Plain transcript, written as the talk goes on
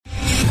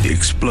The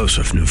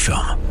explosive new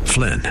film,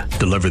 Flynn,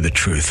 deliver the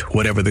truth,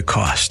 whatever the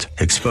cost,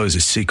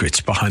 exposes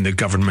secrets behind the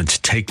government's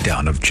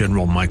takedown of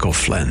General Michael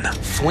Flynn.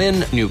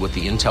 Flynn knew what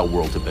the intel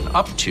world had been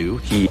up to.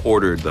 He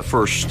ordered the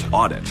first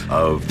audit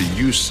of the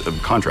use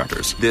of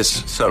contractors.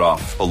 This set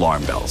off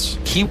alarm bells.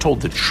 He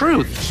told the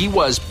truth. He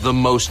was the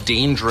most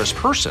dangerous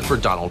person for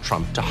Donald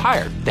Trump to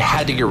hire. They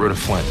had to get rid of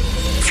Flynn.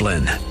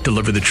 Flynn,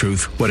 deliver the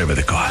truth, whatever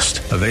the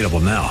cost. Available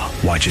now.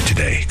 Watch it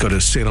today. Go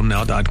to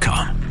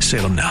salemnow.com.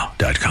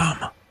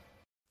 salemnow.com.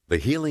 The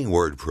Healing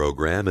Word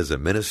program is a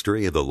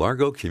ministry of the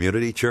Largo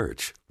Community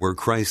Church, where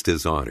Christ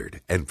is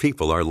honored and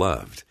people are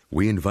loved.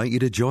 We invite you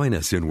to join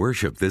us in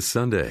worship this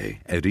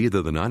Sunday at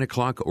either the 9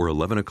 o'clock or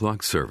 11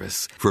 o'clock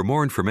service. For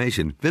more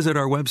information, visit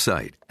our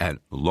website at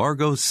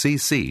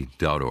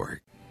largocc.org.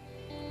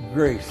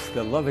 Grace,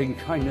 the loving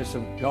kindness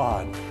of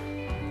God.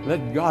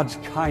 Let God's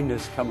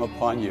kindness come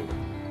upon you.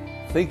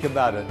 Think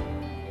about it,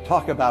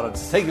 talk about it,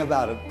 sing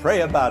about it,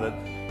 pray about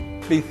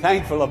it, be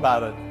thankful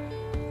about it.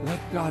 Let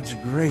God's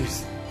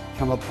grace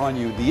come upon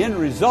you. The end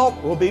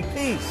result will be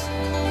peace.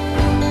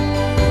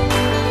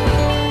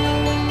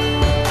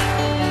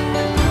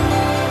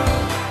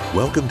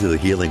 Welcome to the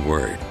Healing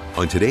Word.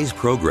 On today's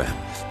program,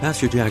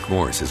 Pastor Jack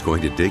Morris is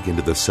going to dig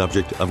into the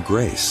subject of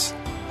grace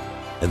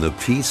and the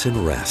peace and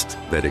rest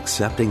that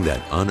accepting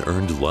that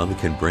unearned love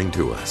can bring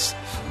to us,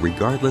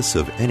 regardless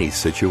of any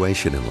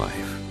situation in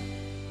life.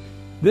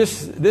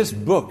 This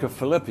book of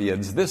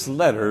Philippians, this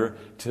letter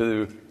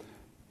to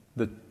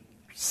the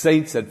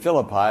saints at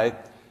Philippi,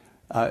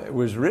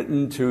 was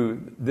written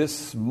to this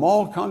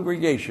small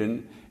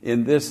congregation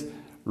in this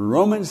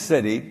Roman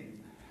city.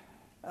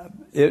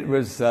 It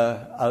was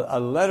a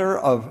letter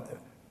of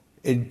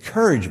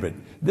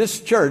encouragement. This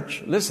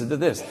church, listen to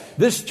this,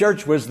 this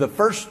church was the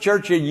first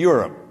church in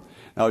Europe.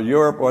 Now,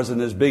 Europe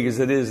wasn't as big as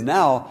it is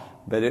now,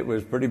 but it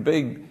was pretty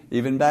big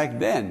even back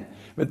then.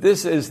 But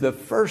this is the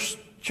first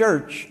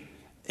church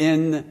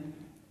in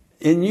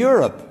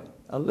Europe,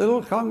 a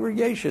little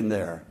congregation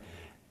there.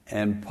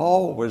 And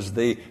Paul was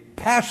the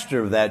pastor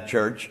of that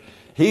church.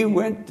 He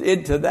went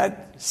into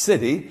that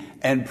city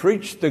and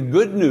preached the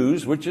good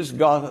news, which is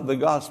the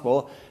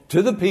gospel,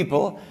 to the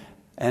people.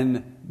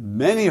 And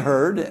many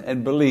heard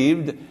and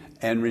believed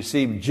and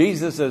received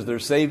Jesus as their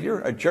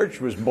Savior. A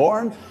church was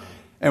born.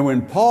 And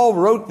when Paul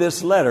wrote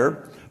this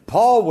letter,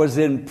 Paul was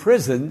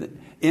imprisoned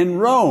in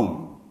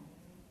Rome.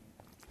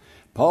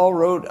 Paul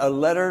wrote a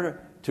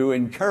letter to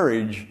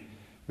encourage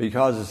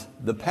because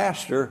the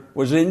pastor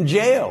was in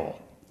jail.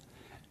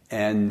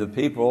 And the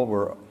people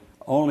were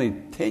only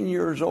 10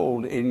 years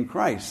old in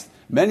Christ.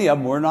 Many of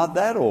them were not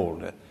that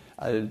old.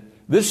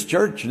 This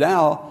church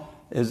now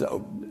is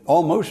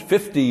almost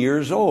 50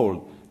 years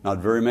old. Not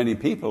very many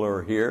people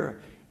are here.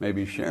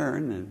 Maybe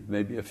Sharon and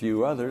maybe a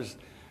few others.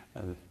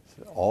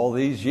 All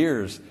these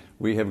years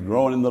we have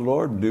grown in the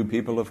Lord. New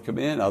people have come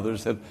in.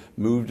 Others have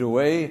moved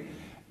away.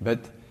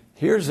 But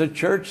here's a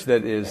church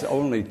that is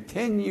only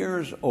 10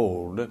 years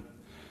old.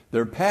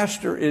 Their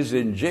pastor is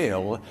in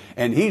jail,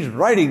 and he's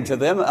writing to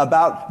them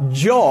about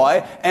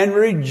joy and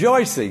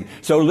rejoicing.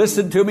 So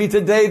listen to me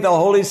today. The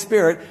Holy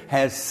Spirit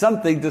has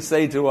something to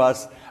say to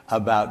us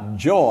about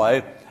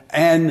joy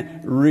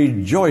and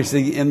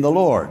rejoicing in the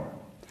Lord.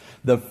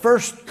 The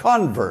first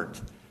convert,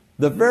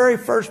 the very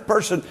first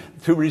person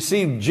to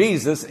receive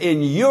Jesus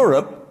in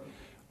Europe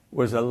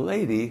was a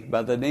lady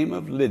by the name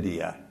of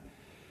Lydia.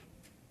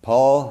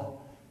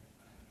 Paul,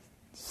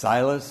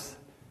 Silas,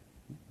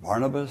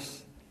 Barnabas,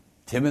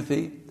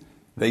 Timothy,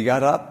 they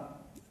got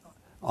up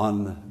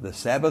on the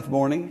Sabbath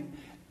morning.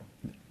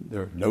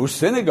 There was no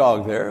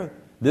synagogue there.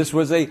 This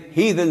was a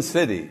heathen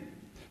city.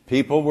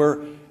 People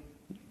were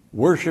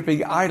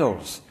worshiping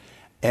idols.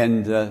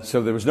 And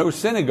so there was no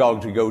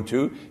synagogue to go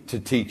to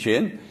teach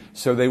in.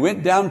 So they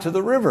went down to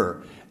the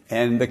river.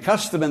 And the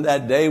custom in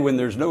that day, when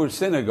there's no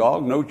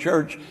synagogue, no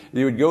church,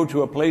 you would go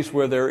to a place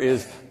where there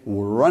is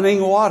running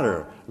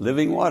water,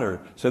 living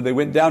water. So they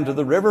went down to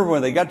the river.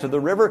 When they got to the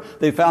river,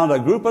 they found a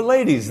group of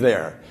ladies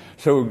there.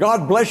 So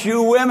God bless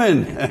you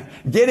women.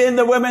 Get in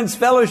the women's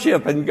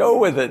fellowship and go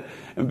with it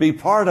and be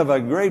part of a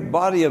great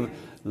body of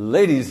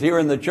ladies here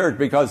in the church,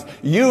 because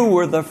you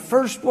were the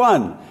first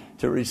one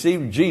to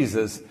receive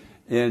Jesus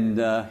in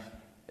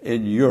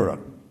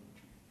Europe.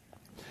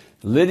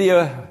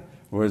 Lydia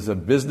was a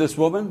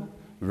businesswoman,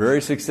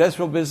 very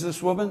successful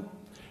businesswoman.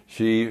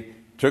 She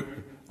took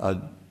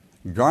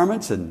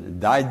garments and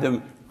dyed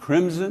them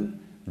crimson,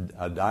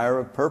 a dye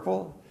of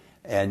purple,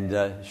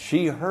 and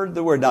she heard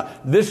the word. Now,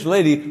 this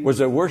lady was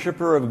a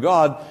worshiper of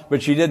God,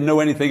 but she didn't know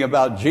anything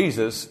about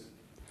Jesus.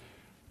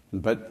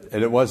 And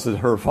it wasn't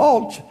her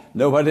fault.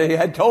 Nobody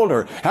had told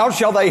her. How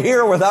shall they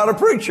hear without a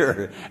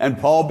preacher? And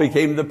Paul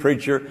became the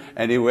preacher,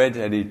 and he went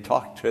and he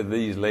talked to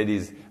these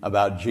ladies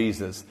about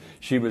Jesus.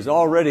 She was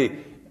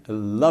already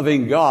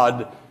loving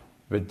God,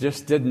 but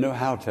just didn't know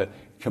how to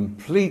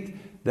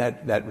complete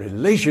that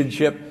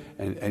relationship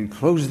and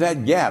close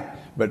that gap.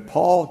 But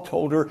Paul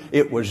told her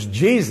it was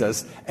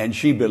Jesus, and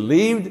she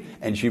believed,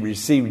 and she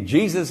received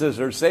Jesus as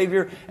her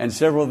Savior, and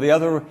several of the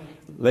other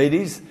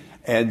ladies.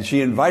 And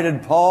she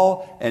invited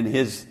Paul and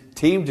his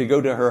team to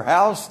go to her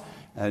house.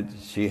 And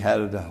she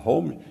had a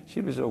home.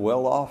 She was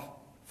a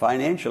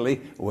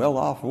financially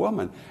well-off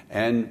woman.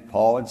 And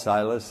Paul and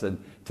Silas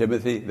and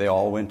Timothy, they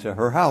all went to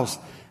her house.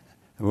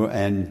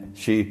 And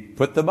she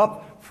put them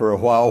up for a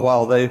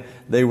while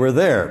they were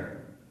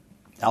there.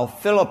 Now,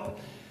 Philippi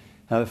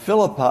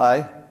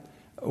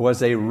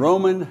was a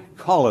Roman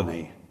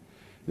colony.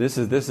 This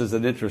is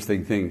an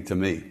interesting thing to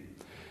me.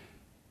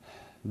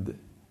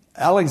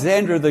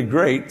 Alexander the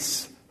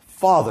Great's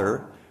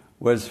father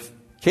was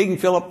King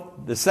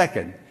Philip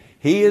II.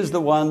 He is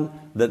the one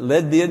that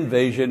led the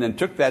invasion and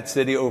took that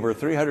city over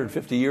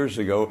 350 years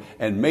ago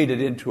and made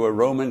it into a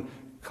Roman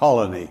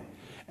colony.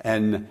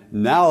 And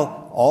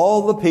now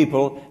all the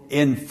people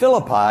in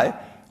Philippi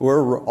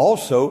were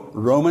also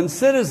Roman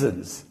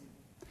citizens.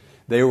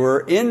 They were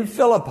in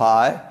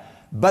Philippi,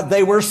 but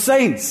they were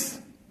saints.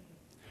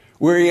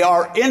 We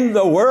are in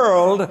the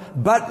world,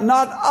 but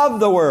not of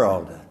the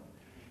world.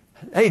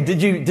 Hey,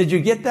 did you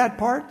get that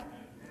part?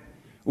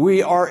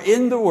 We are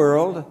in the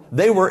world.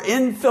 They were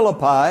in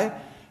Philippi,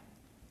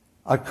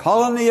 a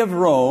colony of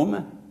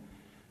Rome,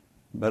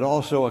 but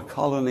also a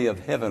colony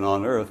of heaven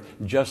on earth,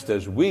 just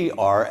as we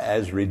are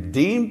as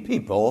redeemed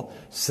people,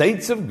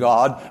 saints of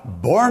God,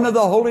 born of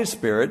the Holy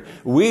Spirit.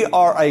 We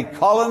are a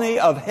colony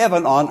of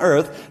heaven on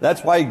earth.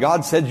 That's why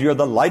God said, you're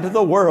the light of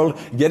the world.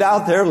 Get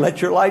out there,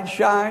 let your light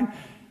shine.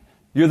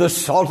 You're the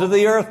salt of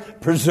the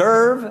earth.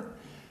 Preserve.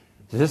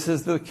 This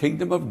is the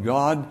kingdom of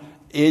God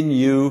in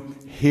you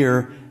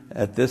here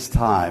at this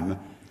time.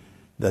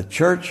 The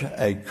church,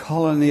 a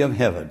colony of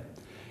heaven.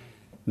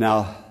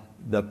 Now,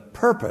 the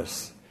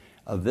purpose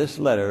of this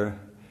letter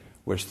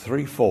was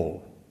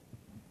threefold.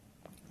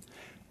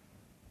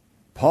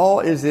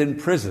 Paul is in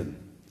prison.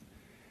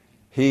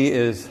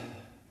 The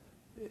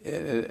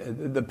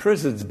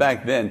prisons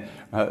back then,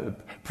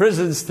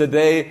 prisons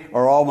today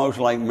are almost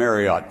like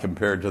Marriott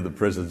compared to the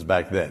prisons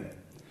back then.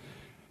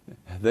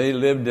 They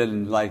lived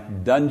in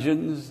like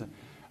dungeons,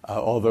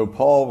 although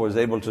Paul was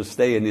able to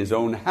stay in his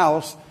own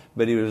house,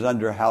 but he was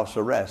under house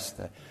arrest.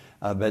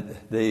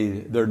 But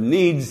their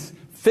needs,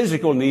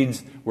 physical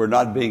needs, were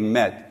not being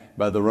met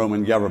by the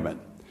Roman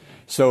government.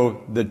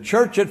 So the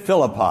church at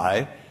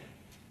Philippi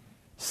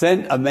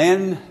sent a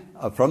man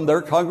from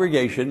their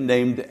congregation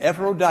named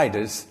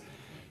Epaphroditus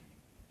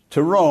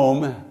to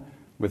Rome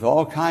with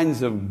all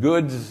kinds of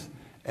goods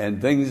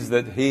and things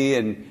that he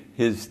and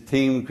his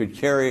team could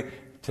carry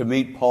to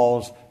meet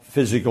Paul's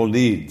physical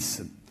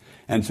needs.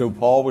 And so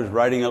Paul was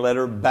writing a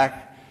letter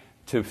back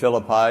to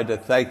Philippi to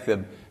thank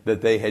them that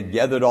they had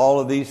gathered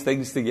all of these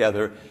things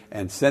together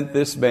and sent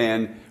this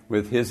man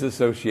with his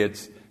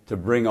associates to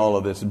bring all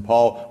of this. And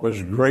Paul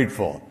was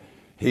grateful.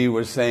 He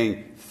was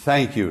saying,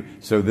 thank you.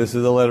 So this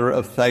is a letter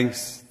of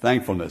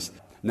thankfulness.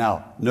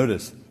 Now,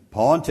 notice,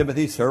 Paul and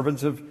Timothy,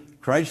 servants of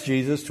Christ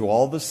Jesus, to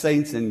all the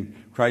saints in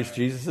Christ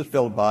Jesus at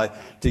Philippi,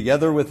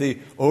 together with the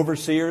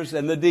overseers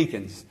and the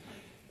deacons.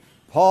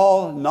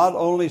 Paul not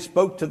only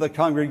spoke to the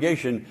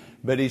congregation,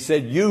 but he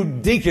said, you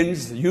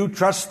deacons, you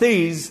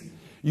trustees,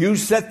 you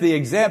set the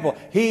example.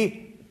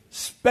 He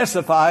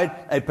specified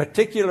a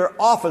particular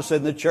office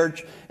in the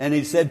church, and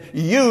he said,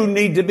 you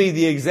need to be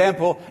the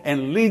example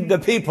and lead the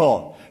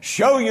people.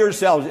 Show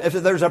yourselves. If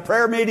there's a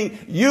prayer meeting,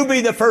 you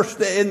be the first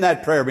in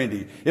that prayer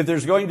meeting. If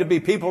there's going to be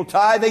people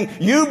tithing,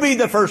 you be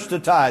the first to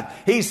tithe.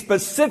 He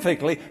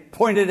specifically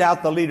pointed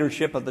out the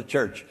leadership of the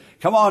church.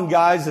 Come on,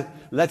 guys,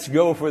 let's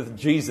go with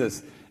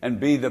Jesus and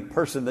be the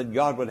person that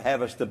God would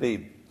have us to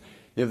be.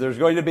 If there's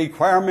going to be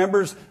choir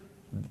members,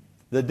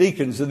 the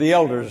deacons and the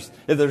elders.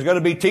 If there's going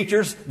to be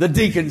teachers, the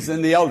deacons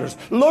and the elders.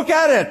 Look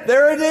at it.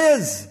 There it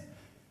is.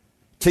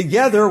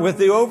 Together with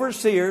the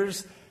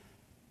overseers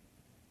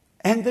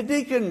and the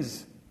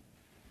deacons.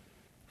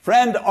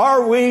 Friend,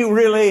 are we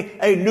really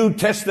a New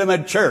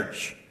Testament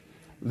church?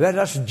 Let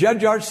us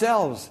judge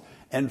ourselves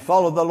and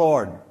follow the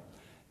Lord.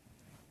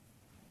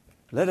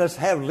 Let us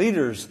have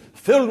leaders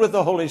filled with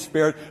the Holy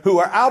Spirit who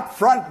are out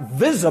front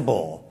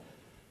visible.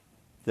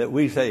 That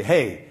we say,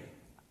 hey,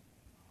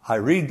 I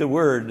read the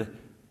Word,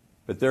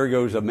 but there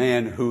goes a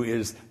man who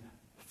is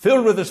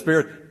filled with the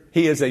Spirit.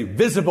 He is a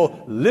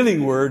visible,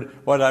 living Word,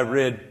 what I've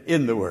read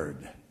in the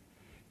Word.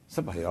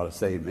 Somebody ought to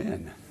say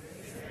amen.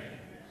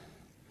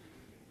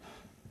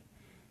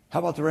 How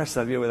about the rest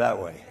of you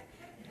that way?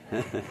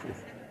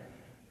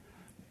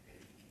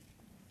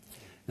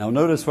 Now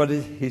notice what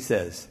he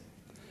says.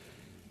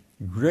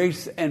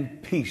 Grace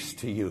and peace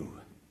to you.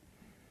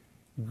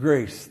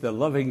 Grace, the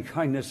loving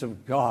kindness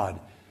of God.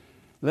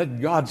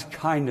 Let God's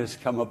kindness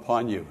come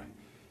upon you.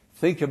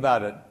 Think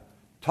about it.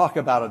 Talk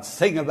about it.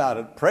 Sing about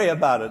it. Pray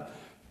about it.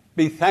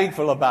 Be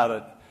thankful about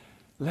it.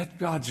 Let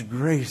God's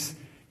grace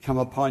come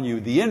upon you.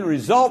 The end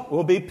result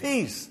will be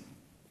peace.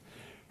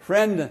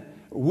 Friend,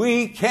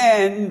 we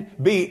can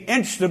be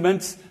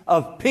instruments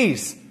of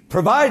peace,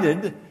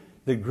 provided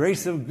the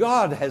grace of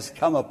God has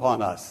come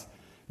upon us.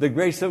 The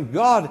grace of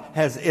God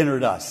has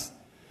entered us.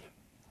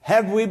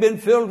 Have we been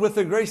filled with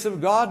the grace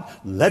of God?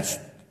 Let's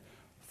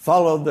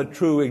follow the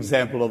true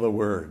example of the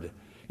Word.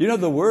 You know,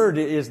 the Word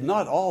is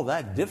not all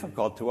that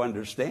difficult to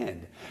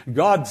understand.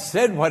 God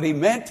said what He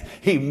meant.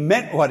 He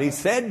meant what He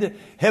said.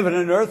 Heaven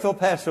and earth will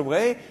pass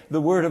away.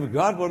 The Word of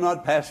God will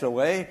not pass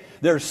away.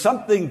 There's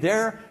something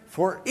there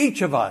for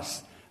each of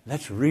us.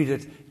 Let's read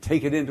it,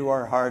 take it into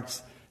our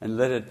hearts, and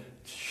let it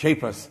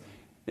shape us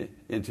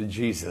into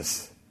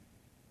Jesus.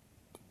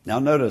 Now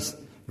notice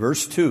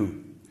verse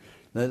 2.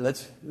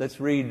 Let's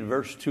read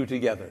verse 2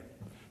 together.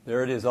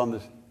 There it is on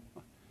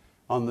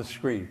the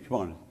screen. Come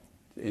on.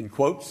 In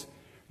quotes.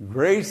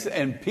 Grace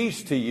and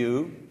peace to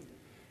you.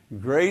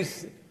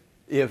 Grace,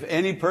 if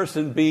any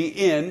person be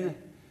in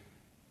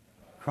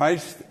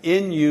Christ,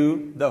 in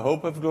you, the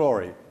hope of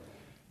glory.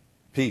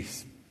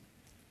 Peace.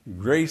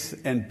 Grace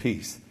and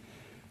peace.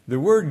 The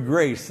word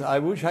grace, I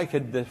wish I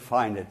could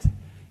define it.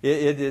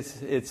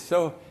 It's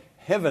so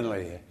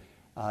heavenly.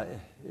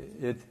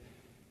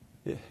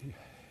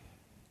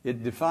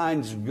 It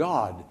defines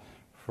God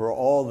for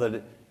all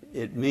that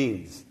it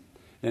means.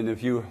 And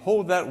if you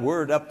hold that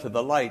word up to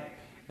the light,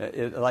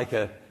 like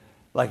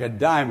a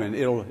diamond,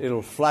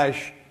 it'll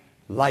flash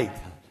light.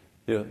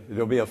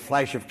 It'll be a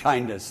flash of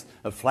kindness,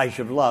 a flash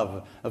of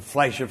love, a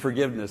flash of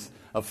forgiveness,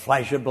 a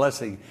flash of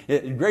blessing.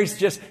 Grace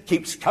just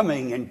keeps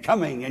coming and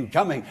coming and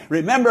coming.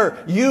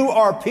 Remember, you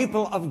are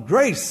people of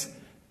grace.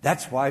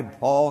 That's why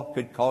Paul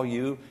could call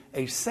you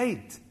a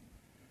saint,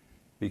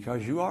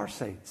 because you are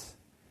saints.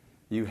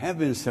 You have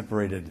been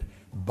separated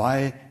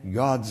by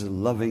God's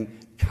loving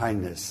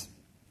kindness.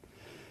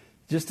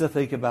 Just to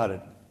think about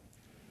it.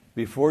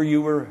 Before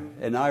you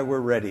and I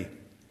were ready,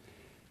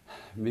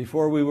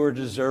 before we were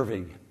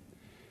deserving,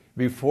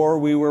 before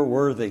we were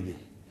worthy.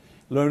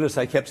 Notice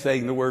I kept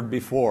saying the word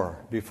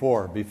before.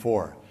 Before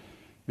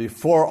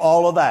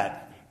all of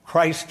that,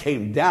 Christ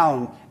came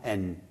down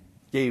and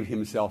gave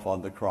Himself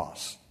on the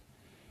cross.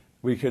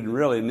 We could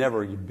really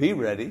never be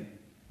ready,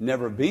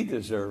 never be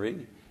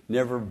deserving,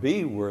 never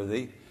be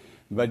worthy.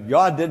 But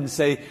God didn't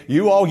say,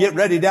 you all get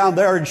ready down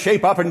there and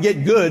shape up and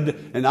get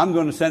good, and I'm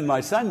going to send my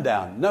Son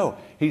down. No,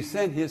 He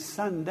sent His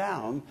Son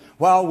down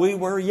while we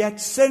were yet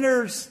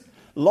sinners,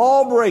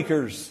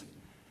 lawbreakers.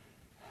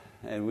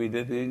 And we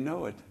didn't even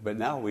know it, but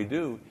now we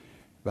do.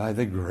 By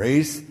the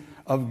grace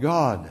of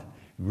God.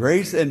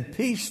 Grace and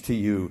peace to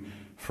you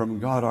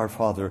from God our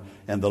Father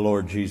and the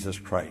Lord Jesus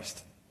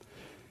Christ.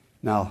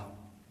 Now,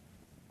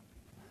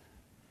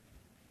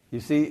 you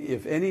see,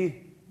 if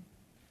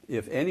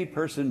any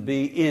person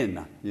be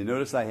in, you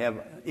notice I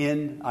have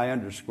in, I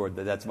underscored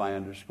that. That's my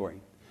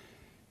underscoring.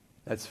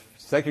 That's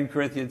 2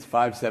 Corinthians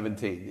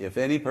 5:17. If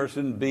any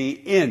person be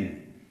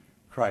in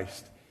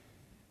Christ,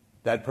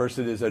 that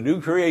person is a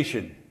new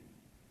creation.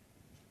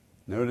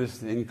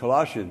 Notice in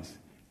Colossians,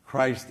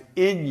 Christ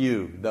in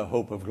you, the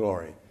hope of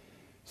glory.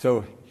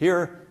 So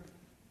here,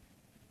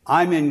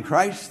 I'm in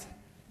Christ,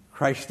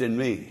 Christ in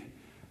me.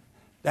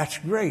 That's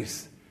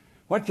grace.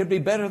 What could be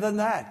better than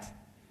that?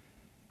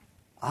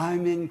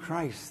 I'm in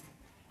Christ,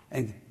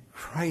 and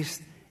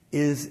Christ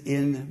is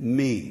in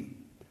me.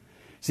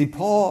 See,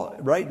 Paul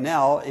right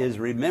now is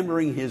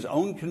remembering his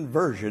own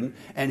conversion,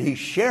 and he's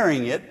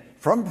sharing it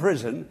from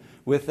prison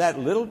with that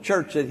little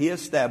church that he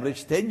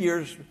established 10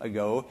 years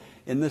ago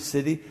in the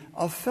city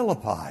of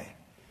Philippi.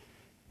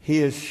 He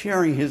is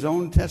sharing his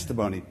own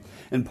testimony.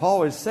 And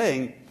Paul is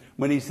saying,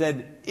 when he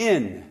said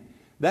in,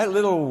 that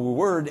little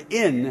word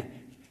in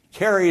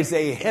carries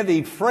a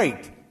heavy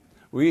freight.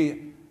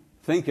 We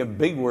think of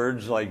big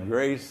words like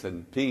grace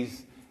and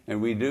peace,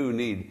 and we do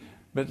need.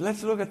 But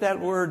let's look at that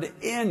word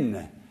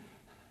in.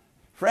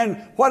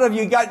 Friend, what have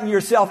you gotten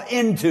yourself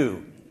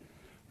into?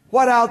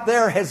 What out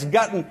there has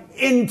gotten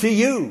into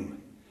you?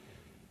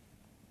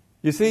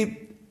 You see,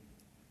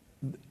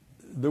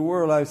 the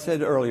world, I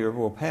said earlier,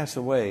 will pass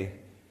away,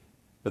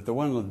 but the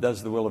one that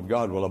does the will of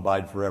God will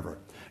abide forever.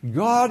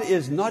 God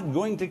is not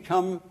going to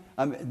come,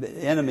 the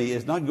enemy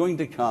is not going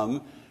to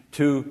come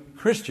to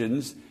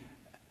Christians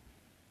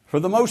for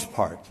the most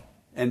part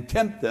and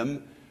tempt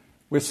them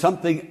with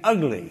something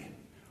ugly,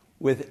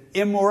 with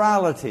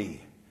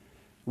immorality,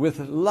 with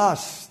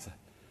lust,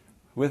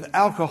 with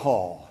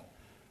alcohol,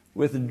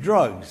 with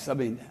drugs. I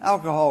mean,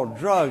 alcohol,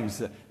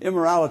 drugs,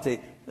 immorality,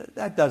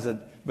 that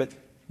doesn't. But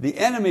the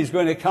enemy is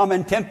going to come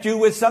and tempt you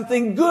with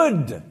something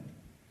good.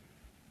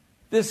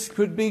 This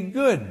could be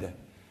good.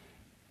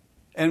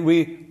 And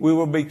we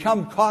will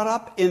become caught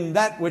up in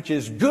that which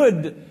is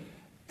good,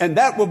 and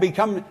that will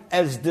become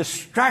as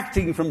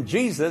distracting from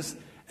Jesus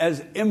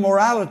as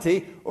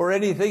immorality or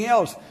anything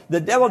else.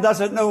 The devil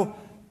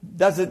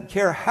doesn't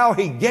care how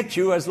he gets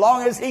you as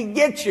long as he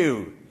gets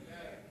you.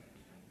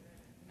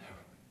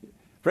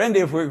 Friend,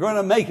 if we're going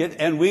to make it,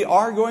 and we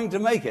are going to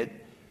make it,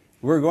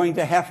 we're going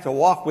to have to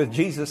walk with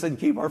Jesus and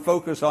keep our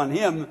focus on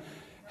Him.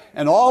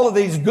 And all of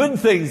these good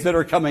things that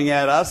are coming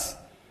at us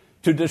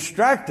to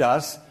distract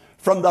us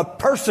from the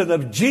person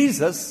of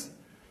Jesus,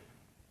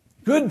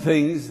 good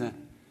things,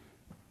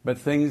 but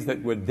things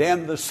that would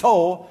damn the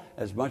soul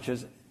as much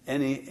as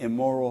any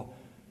immoral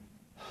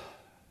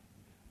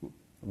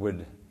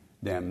would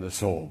damn the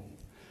soul.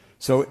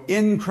 So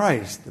in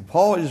Christ,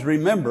 Paul is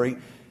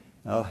remembering,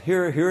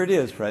 here it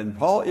is, friend.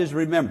 Paul is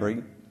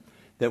remembering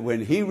that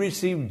when he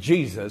received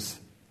Jesus,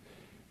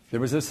 there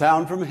was a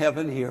sound from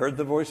heaven. He heard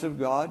the voice of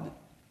God.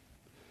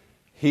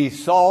 He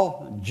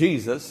saw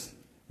Jesus.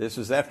 This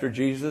was after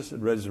Jesus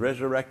was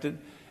resurrected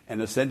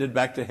and ascended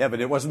back to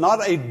heaven. It was not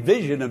a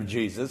vision of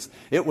Jesus.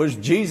 It was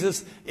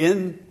Jesus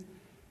in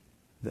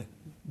the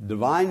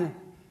divine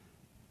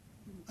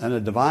and a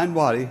divine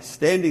body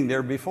standing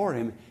there before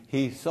him.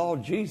 He saw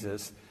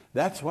Jesus.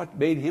 That's what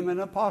made him an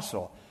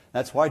apostle.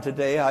 That's why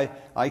today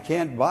I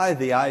can't buy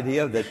the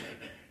idea that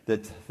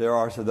there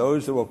are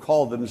those who will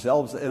call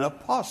themselves an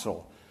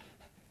apostle.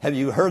 Have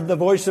you heard the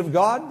voice of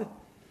God?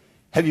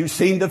 Have you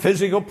seen the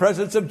physical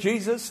presence of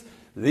Jesus?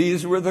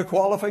 These were the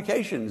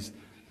qualifications.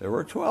 There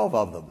were 12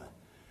 of them.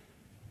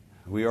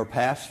 We are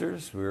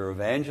pastors, we are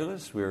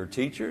evangelists, we are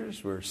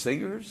teachers, we are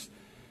singers,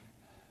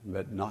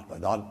 but not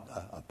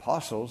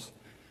apostles,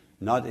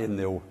 not in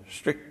the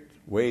strict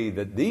way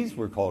that these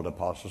were called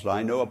apostles.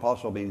 I know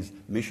apostle means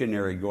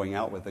missionary going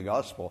out with the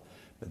gospel,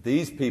 but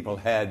these people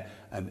had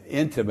an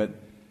intimate,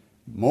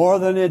 more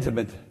than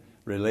intimate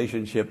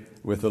relationship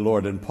with the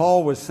Lord. And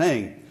Paul was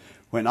saying,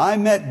 when I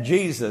met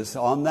Jesus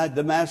on that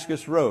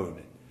Damascus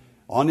road,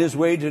 on his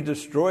way to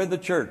destroy the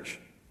church,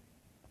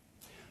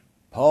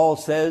 Paul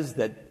says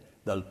that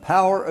the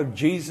power of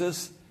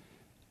Jesus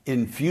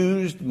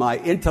infused my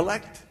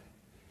intellect,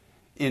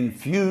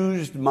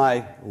 infused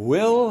my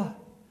will.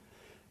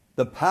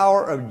 The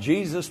power of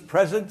Jesus'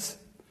 presence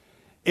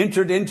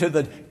entered into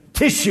the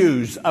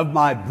tissues of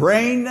my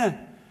brain.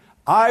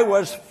 I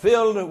was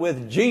filled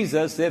with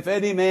Jesus. If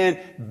any man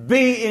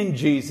be in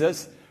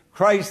Jesus,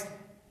 Christ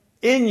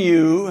in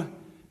you.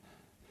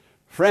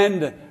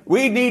 Friend,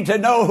 we need to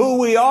know who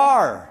we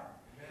are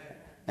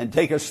and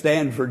take a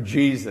stand for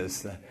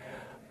Jesus.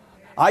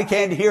 I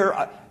can't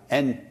hear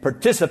and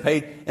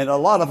participate in a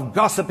lot of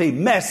gossipy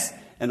mess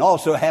and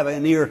also have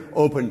an ear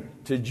open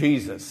to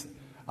Jesus.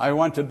 I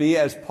want to be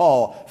as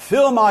Paul.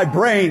 Fill my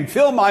brain,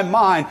 fill my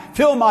mind,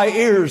 fill my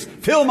ears,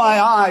 fill my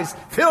eyes,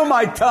 fill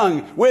my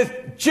tongue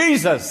with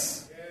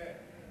Jesus.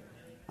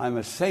 I'm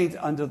a saint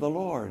unto the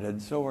Lord,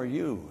 and so are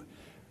you.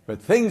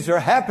 But things are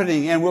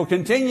happening and will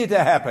continue to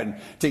happen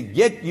to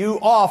get you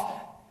off,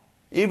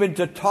 even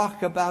to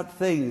talk about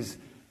things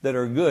that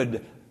are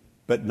good,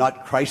 but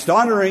not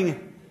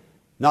Christ-honoring,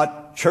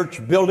 not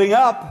church-building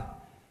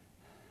up.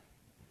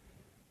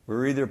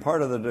 We're either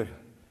part of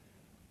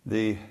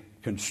the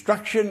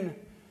construction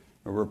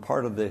or we're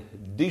part of the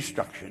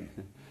destruction.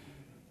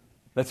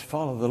 Let's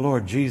follow the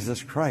Lord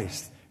Jesus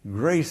Christ.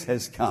 Grace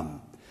has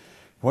come.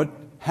 What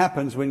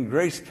happens when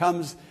grace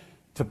comes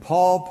to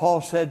Paul?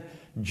 Paul said,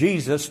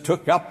 Jesus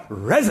took up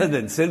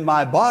residence in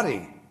my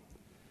body.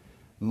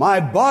 My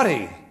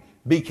body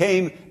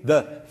became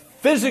the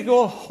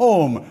physical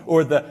home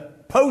or the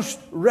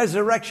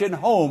post-resurrection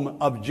home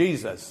of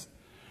Jesus.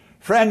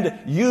 Friend,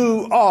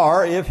 you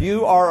are, if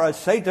you are a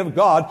saint of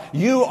God,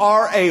 you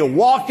are a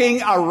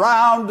walking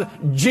around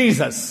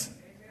Jesus.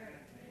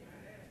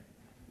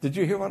 Did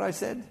you hear what I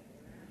said?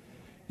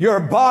 Your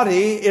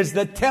body is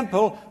the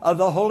temple of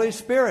the Holy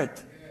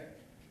Spirit.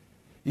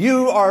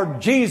 You are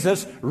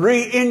Jesus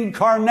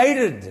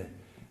reincarnated.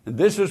 And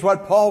this is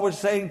what Paul was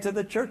saying to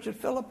the church at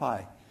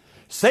Philippi.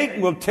 Satan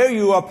will tear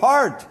you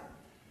apart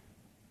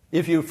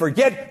if you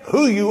forget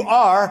who you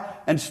are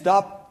and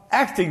stop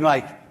acting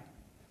like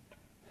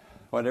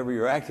whatever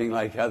you're acting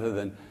like other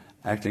than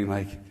acting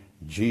like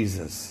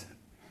Jesus.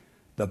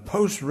 The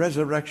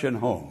post-resurrection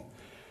home.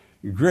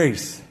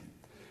 Grace.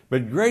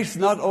 But grace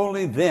not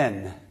only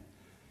then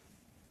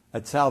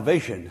at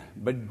salvation,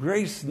 but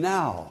grace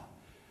now.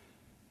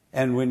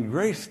 And when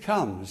grace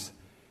comes,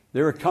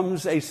 there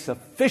comes a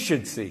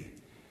sufficiency,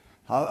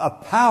 a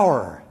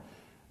power,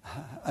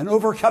 an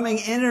overcoming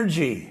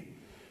energy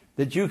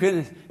that you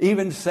can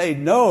even say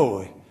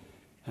no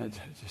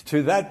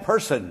to that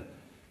person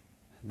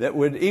that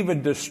would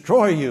even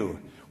destroy you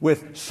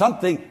with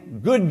something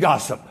good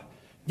gossip.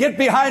 Get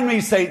behind me,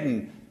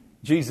 Satan,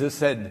 Jesus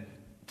said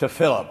to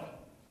Philip.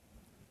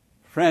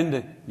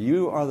 Friend,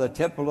 you are the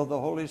temple of the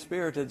Holy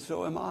Spirit, and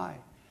so am I.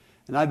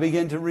 And I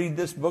began to read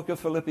this book of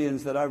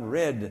Philippians that I've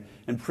read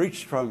and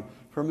preached from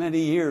for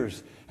many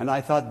years. And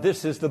I thought,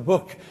 this is the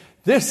book.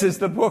 This is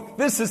the book.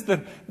 This is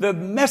the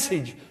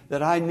message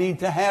that I need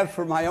to have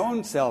for my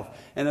own self.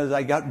 And as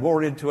I got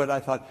more into it, I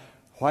thought,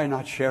 why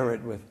not share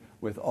it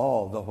with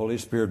all the Holy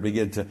Spirit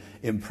began to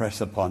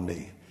impress upon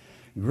me?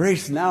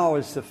 Grace now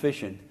is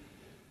sufficient.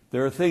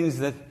 There are things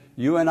that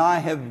you and I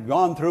have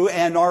gone through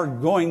and are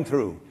going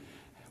through.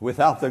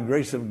 Without the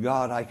grace of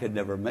God, I could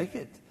never make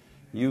it.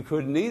 You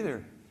couldn't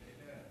either.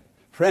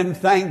 Friend,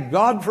 thank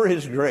God for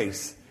His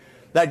grace.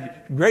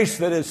 That grace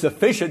that is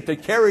sufficient to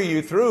carry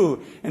you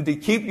through and to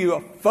keep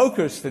you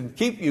focused and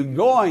keep you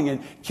going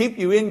and keep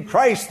you in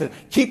Christ and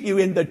keep you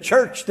in the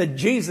church that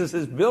Jesus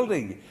is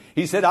building.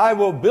 He said, I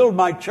will build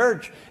my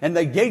church and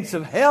the gates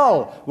of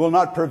hell will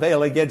not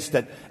prevail against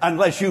it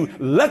unless you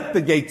let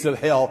the gates of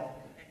hell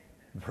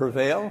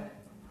prevail.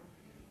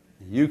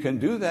 You can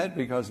do that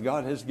because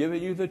God has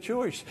given you the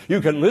choice.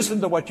 You can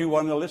listen to what you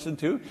want to listen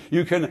to.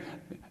 You can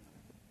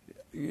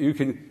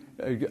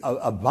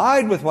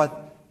abide with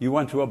what you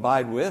want to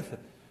abide with.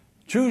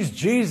 Choose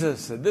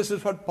Jesus. And this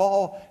is what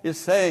Paul is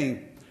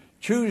saying.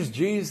 Choose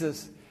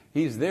Jesus.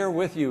 He's there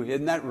with you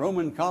in that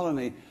Roman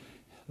colony.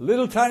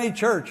 Little tiny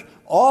church,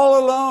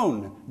 all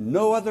alone,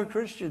 no other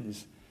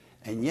Christians.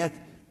 And yet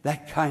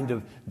that kind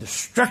of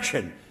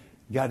destruction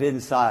got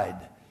inside.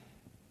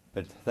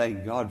 But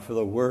thank God for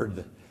the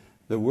Word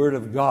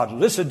of God.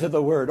 Listen to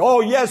the Word. Oh,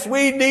 yes,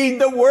 we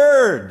need the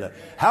Word.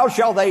 How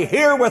shall they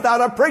hear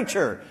without a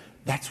preacher?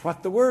 That's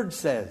what the Word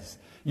says.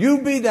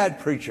 You be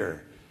that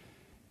preacher.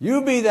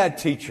 You be that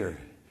teacher.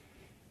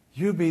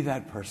 You be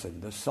that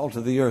person, the salt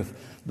of the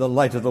earth, the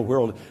light of the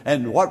world.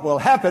 And what will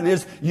happen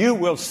is you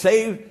will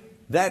save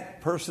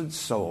that person's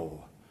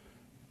soul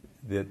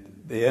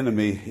that the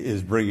enemy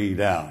is bringing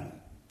down.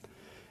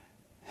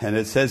 And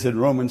it says in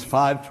Romans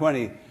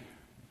 5:20,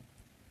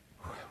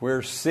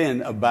 where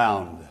sin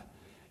abound,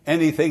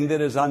 anything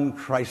that is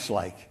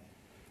unchristlike,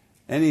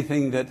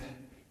 anything that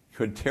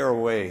could tear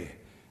away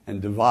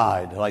and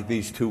divide, like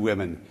these two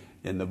women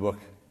in the book,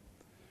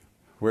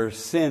 where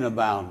sin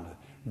abounded,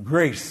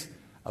 grace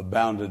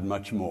abounded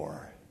much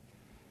more.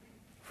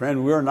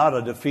 Friend, we're not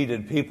a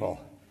defeated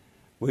people.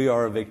 We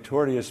are a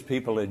victorious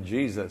people in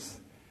Jesus.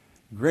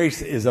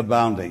 Grace is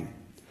abounding.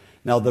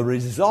 Now, the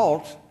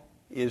result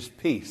is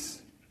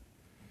peace.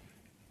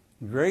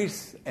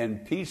 Grace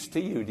and peace to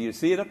you. Do you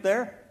see it up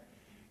there?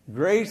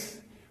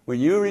 Grace, when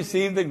you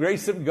receive the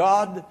grace of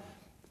God,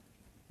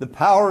 the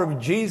power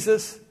of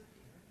Jesus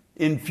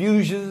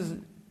infuses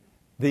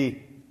the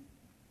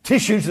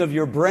tissues of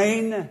your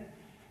brain,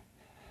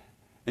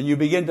 and you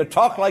begin to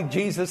talk like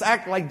Jesus,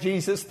 act like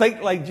Jesus,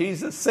 think like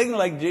Jesus, sing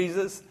like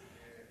Jesus.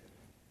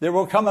 There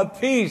will come a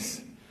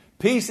peace.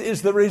 Peace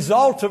is the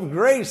result of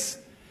grace.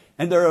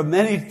 And there are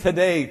many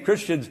today,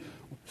 Christians,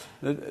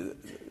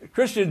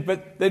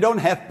 but they don't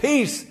have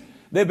peace.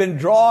 They've been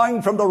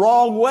drawing from the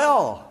wrong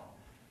well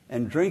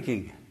and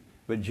drinking.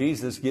 But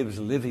Jesus gives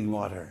living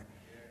water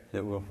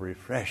that will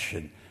refresh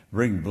and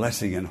bring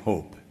blessing and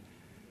hope.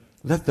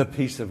 Let the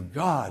peace of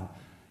God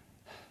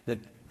that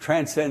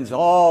transcends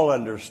all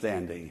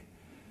understanding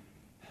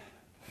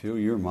fill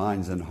your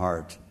minds and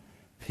heart.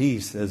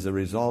 Peace as a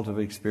result of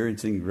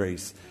experiencing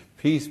grace.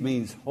 Peace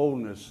means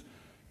wholeness,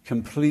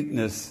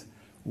 completeness,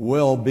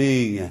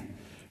 well-being.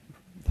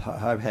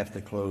 I have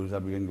to close.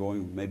 I've been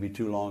going maybe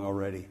too long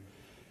already.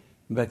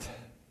 But,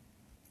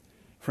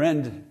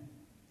 friend,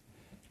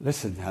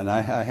 listen, and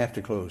I have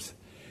to close.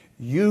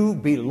 You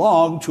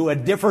belong to a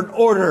different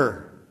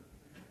order.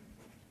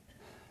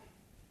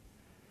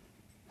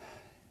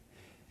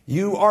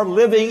 You are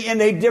living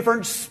in a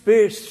different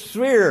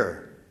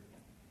sphere.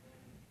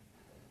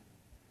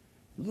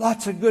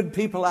 Lots of good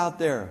people out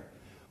there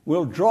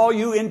will draw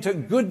you into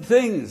good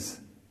things.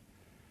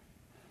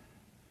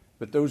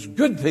 But those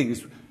good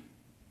things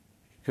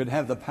could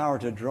have the power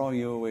to draw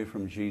you away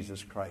from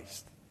Jesus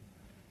Christ.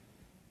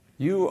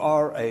 You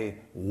are a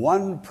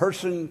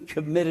one-person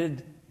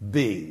committed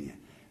being.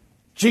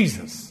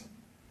 Jesus.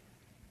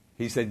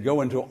 He said,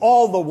 go into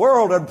all the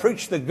world and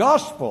preach the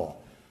gospel.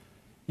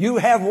 You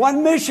have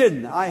one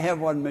mission. I have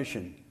one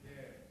mission.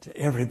 To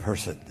every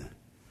person.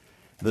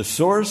 The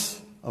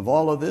source of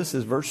all of this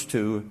is verse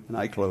 2, and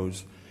I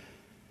close.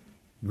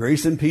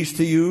 Grace and peace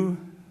to you.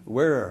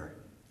 Where?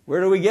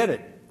 Where do we get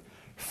it?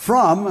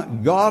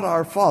 From God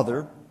our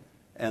Father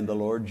and the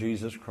Lord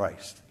Jesus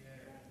Christ.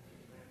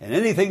 And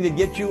anything that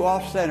gets you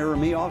off center or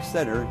me off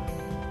center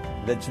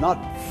that's not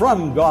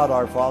from God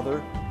our Father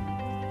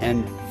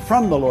and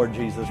from the Lord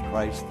Jesus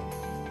Christ,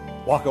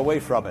 walk away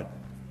from it.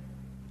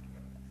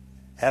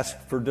 Ask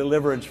for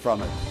deliverance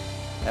from it.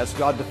 Ask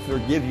God to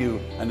forgive you,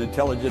 an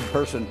intelligent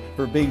person,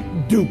 for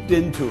being duped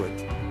into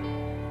it.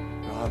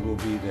 God will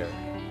be there.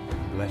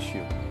 Bless you.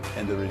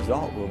 And the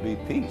result will be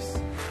peace.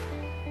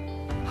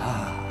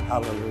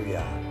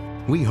 Hallelujah.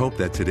 We hope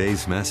that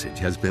today's message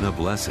has been a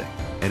blessing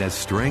and has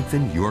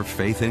strengthened your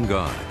faith in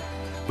God.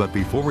 But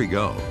before we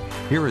go,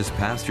 here is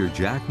Pastor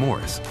Jack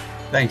Morris.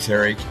 Thanks,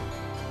 Eric.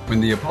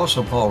 When the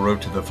Apostle Paul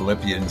wrote to the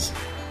Philippians,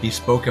 he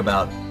spoke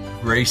about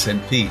grace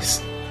and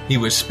peace. He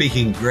was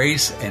speaking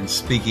grace and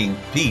speaking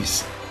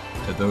peace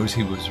to those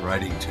he was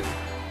writing to.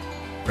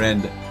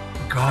 Friend,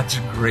 God's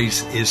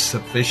grace is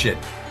sufficient.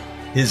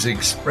 His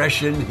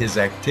expression, his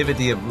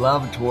activity of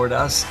love toward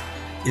us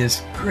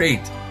is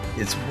great.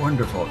 It's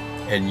wonderful.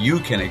 And you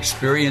can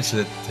experience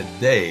it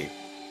today.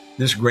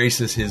 This grace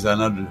is his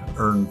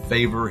unearned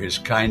favor, his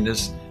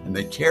kindness, and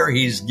the care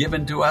he's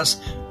given to us.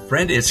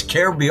 Friend, it's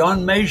care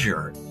beyond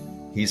measure.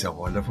 He's a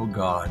wonderful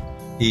God.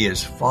 He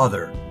is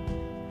Father,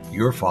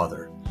 your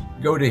Father.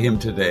 Go to him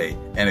today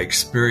and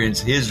experience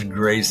his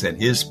grace and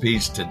his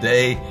peace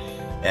today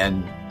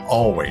and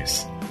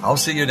always. I'll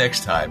see you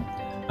next time.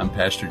 I'm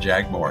Pastor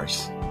Jack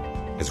Morris.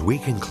 As we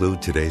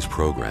conclude today's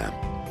program,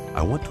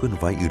 I want to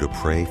invite you to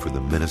pray for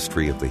the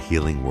ministry of the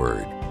Healing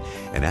Word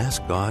and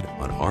ask God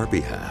on our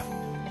behalf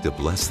to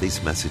bless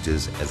these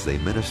messages as they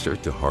minister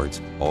to hearts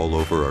all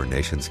over our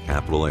nation's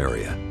capital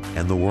area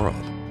and the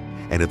world.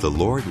 And if the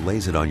Lord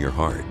lays it on your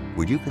heart,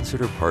 would you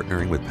consider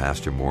partnering with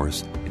Pastor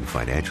Morris in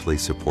financially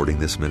supporting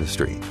this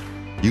ministry?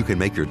 You can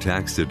make your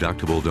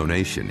tax-deductible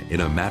donation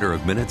in a matter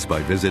of minutes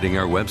by visiting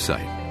our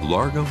website,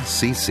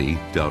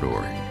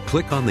 largocc.org.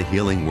 Click on the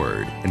Healing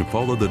Word and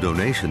follow the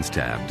Donations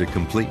tab to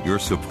complete your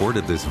support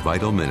of this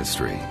vital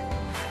ministry.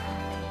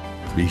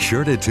 Be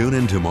sure to tune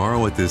in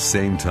tomorrow at this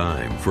same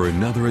time for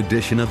another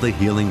edition of the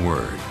Healing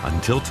Word.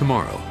 Until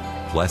tomorrow,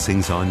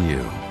 blessings on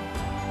you.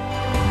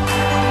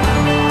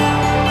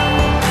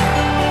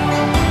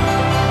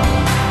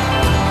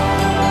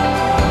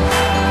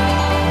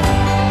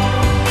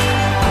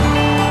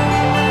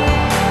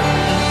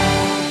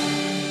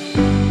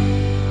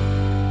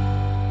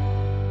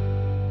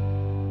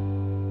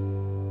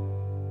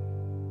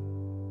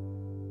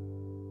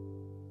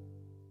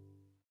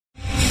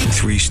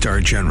 Three-star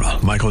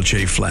General Michael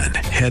J. Flynn,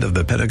 head of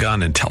the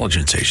Pentagon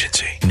Intelligence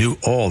Agency, knew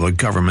all the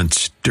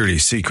government's dirty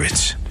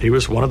secrets. He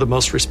was one of the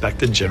most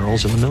respected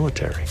generals in the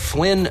military.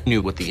 Flynn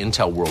knew what the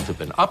intel world had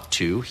been up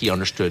to. He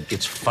understood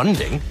its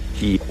funding.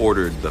 He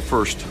ordered the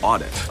first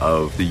audit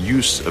of the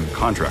use of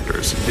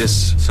contractors.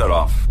 This set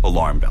off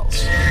alarm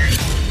bells.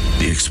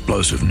 The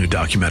explosive new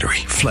documentary,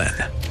 Flynn,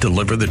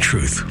 Deliver the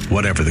Truth,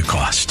 Whatever the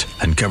Cost,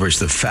 uncovers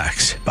the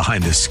facts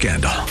behind this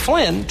scandal.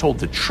 Flynn told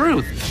the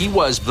truth. He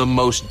was the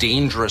most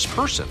dangerous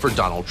person for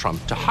Donald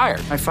Trump to hire.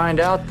 I find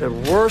out the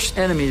worst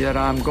enemy that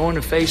I'm going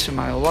to face in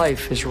my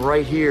life is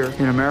right here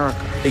in America.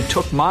 They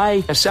took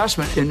my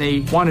assessment and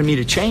they wanted me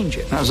to change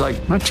it. And I was like,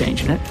 I'm not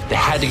changing it. They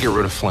had to get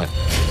rid of Flynn.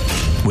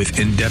 With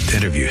in-depth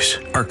interviews,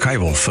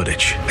 archival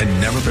footage,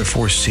 and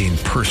never-before-seen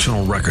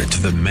personal records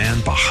of the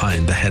man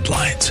behind the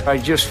headlines. I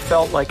just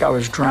felt like I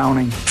was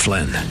drowning.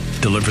 Flynn,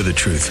 Deliver the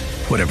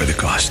Truth, Whatever the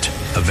Cost.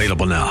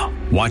 Available now.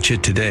 Watch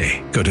it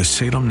today. Go to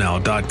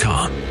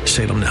salemnow.com.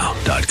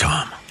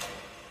 salemnow.com.